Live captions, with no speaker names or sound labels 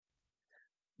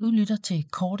Du lytter til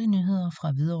Korte nyheder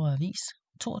fra Hvidovre Avis,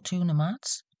 22.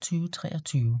 marts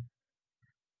 2023.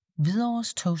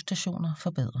 Hvidovres togstationer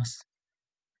forbedres.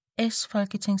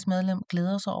 S-folketingsmedlem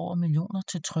glæder sig over millioner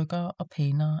til tryggere og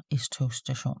pænere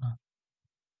S-togstationer.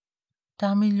 Der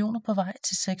er millioner på vej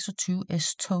til 26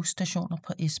 S-togstationer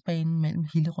på S-banen mellem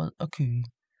Hillerød og Køge.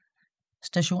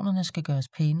 Stationerne skal gøres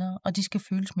pænere, og de skal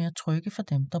føles mere trygge for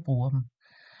dem, der bruger dem.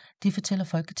 Det fortæller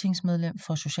folketingsmedlem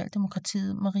for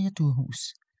Socialdemokratiet Maria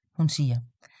Durhus. Hun siger: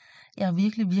 Jeg er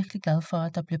virkelig glad for,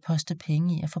 at der bliver postet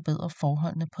penge i at forbedre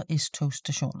forholdene på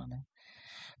S-togstationerne.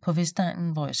 På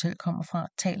Vestegnen, hvor jeg selv kommer fra,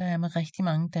 taler jeg med rigtig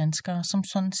mange danskere, som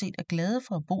sådan set er glade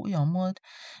for at bo i området,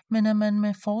 men at man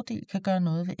med fordel kan gøre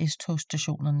noget ved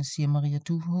S-togstationerne, siger Maria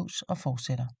Durhus og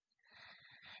fortsætter.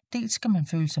 Dels skal man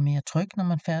føle sig mere tryg, når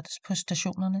man færdes på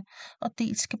stationerne, og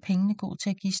dels skal pengene gå til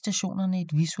at give stationerne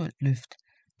et visuelt løft.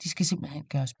 De skal simpelthen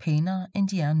gøres pænere, end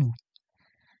de er nu.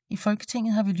 I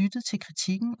Folketinget har vi lyttet til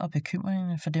kritikken og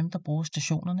bekymringerne for dem, der bruger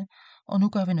stationerne, og nu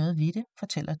gør vi noget ved det,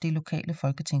 fortæller det lokale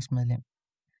folketingsmedlem.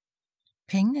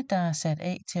 Pengene, der er sat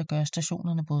af til at gøre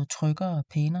stationerne både tryggere og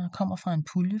pænere, kommer fra en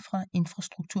pulje fra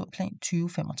Infrastrukturplan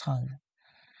 2035.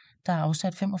 Der er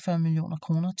afsat 45 millioner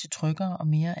kroner til tryggere og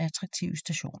mere attraktive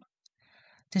stationer.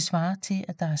 Det svarer til,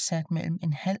 at der er sat mellem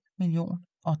 0,5 million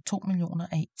og 2 millioner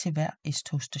af til hver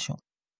S-togstation.